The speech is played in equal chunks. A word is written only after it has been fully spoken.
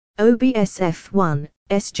Obi SF1,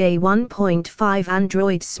 SJ1.5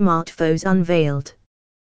 Android smartphones unveiled.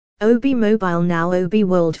 Obi Mobile. Now Obi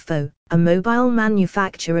Worldphone, a mobile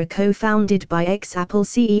manufacturer co-founded by ex-Apple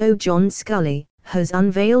CEO John Sculley, has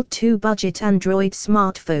unveiled two budget Android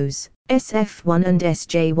smartphones, SF1 and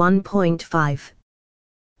SJ1.5.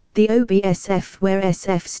 The Obi SF, where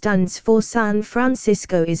SF stands for San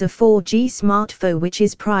Francisco, is a 4G smartphone which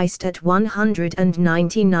is priced at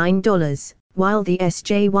 $199, while the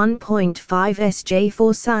SJ1.5 SJ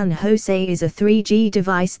for San Jose is a 3G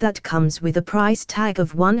device that comes with a price tag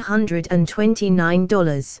of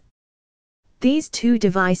 $129. These two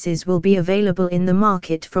devices will be available in the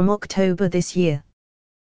market from October this year.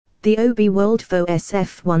 The Obi Worldphone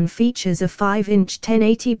SF1 features a 5-inch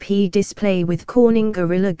 1080p display with Corning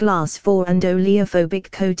Gorilla Glass 4 and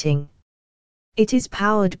oleophobic coating. It is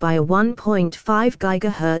powered by a 1.5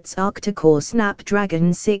 GHz octa-core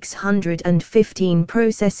Snapdragon 615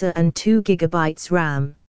 processor and 2 GB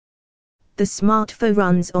RAM. The smartphone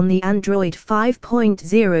runs on the Android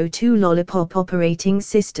 5.02 Lollipop operating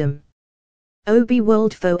system. Obi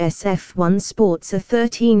Worldphone SF1 sports a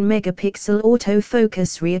 13-megapixel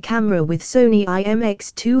autofocus rear camera with Sony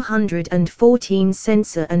IMX214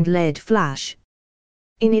 sensor and LED flash.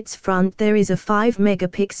 In its front there is a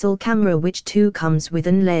 5-megapixel camera which too comes with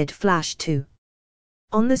an LED flash too.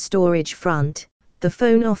 On the storage front, the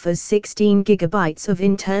phone offers 16 GB of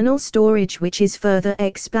internal storage which is further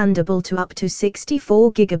expandable to up to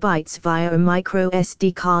 64 GB via a micro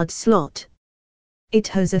SD card slot. It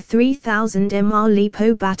has a 3000 mAh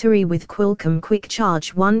LiPo battery with Qualcomm Quick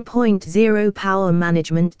Charge 1.0 power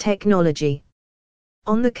management technology.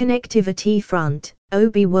 On the connectivity front,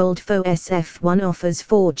 Obi Worldphone SF1 offers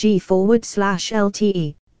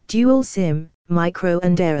 4G/LTE, dual SIM, micro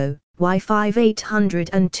and aero, Wi-Fi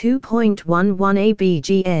 802.11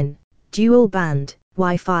 ABGN, dual band,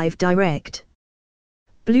 Wi-Fi direct,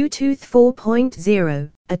 Bluetooth 4.0,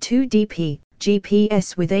 a 2DP,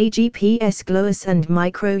 GPS with a GPS GLONASS and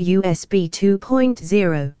micro USB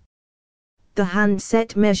 2.0. The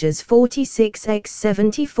handset measures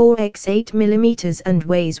 46x74x 8mm and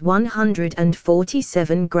weighs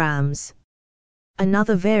 147 grams.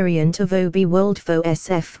 Another variant of Obi Worldphone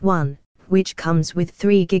SF1, which comes with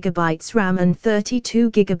 3 GB RAM and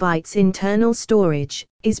 32 GB internal storage,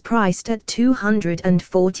 is priced at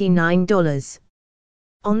 $249.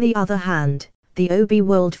 On the other hand, the Obi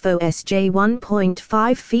Worldphone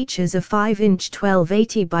SJ1.5 features a 5-inch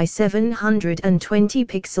 1280 by 720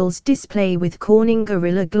 pixels display with Corning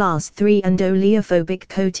Gorilla Glass 3 and oleophobic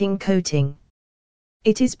coating.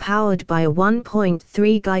 It is powered by a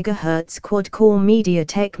 1.3 GHz quad-core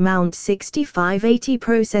MediaTek Mount 6580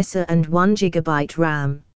 processor and 1 GB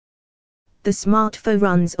RAM. The smartphone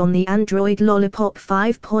runs on the Android Lollipop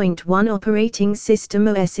 5.1 operating system.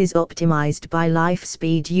 OS is optimized by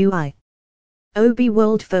LifeSpeed UI. Obi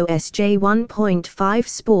Worldphone SJ1.5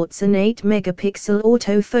 sports an 8-megapixel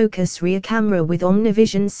autofocus rear camera with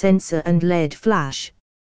Omnivision sensor and LED flash.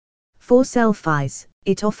 For selfies,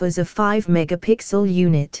 it offers a 5-megapixel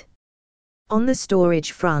unit. On the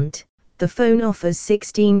storage front, the phone offers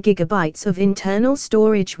 16 GB of internal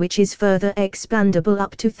storage which is further expandable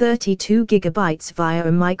up to 32 GB via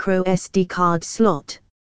a micro SD card slot.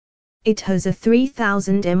 It has a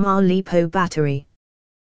 3000 mAh LiPo battery.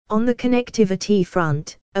 On the connectivity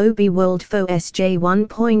front, Obi Worldphone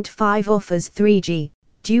SJ1.5 offers 3G,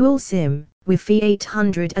 dual SIM, Wi-Fi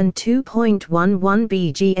 802.11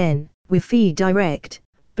 BGN, Wi-Fi direct,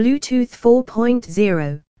 Bluetooth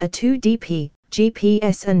 4.0, a 2DP,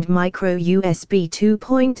 GPS and micro USB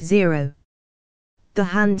 2.0. The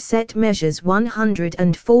handset measures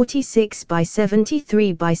 146 by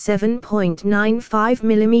 73 by 7.95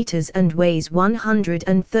 mm and weighs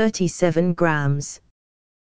 137 grams.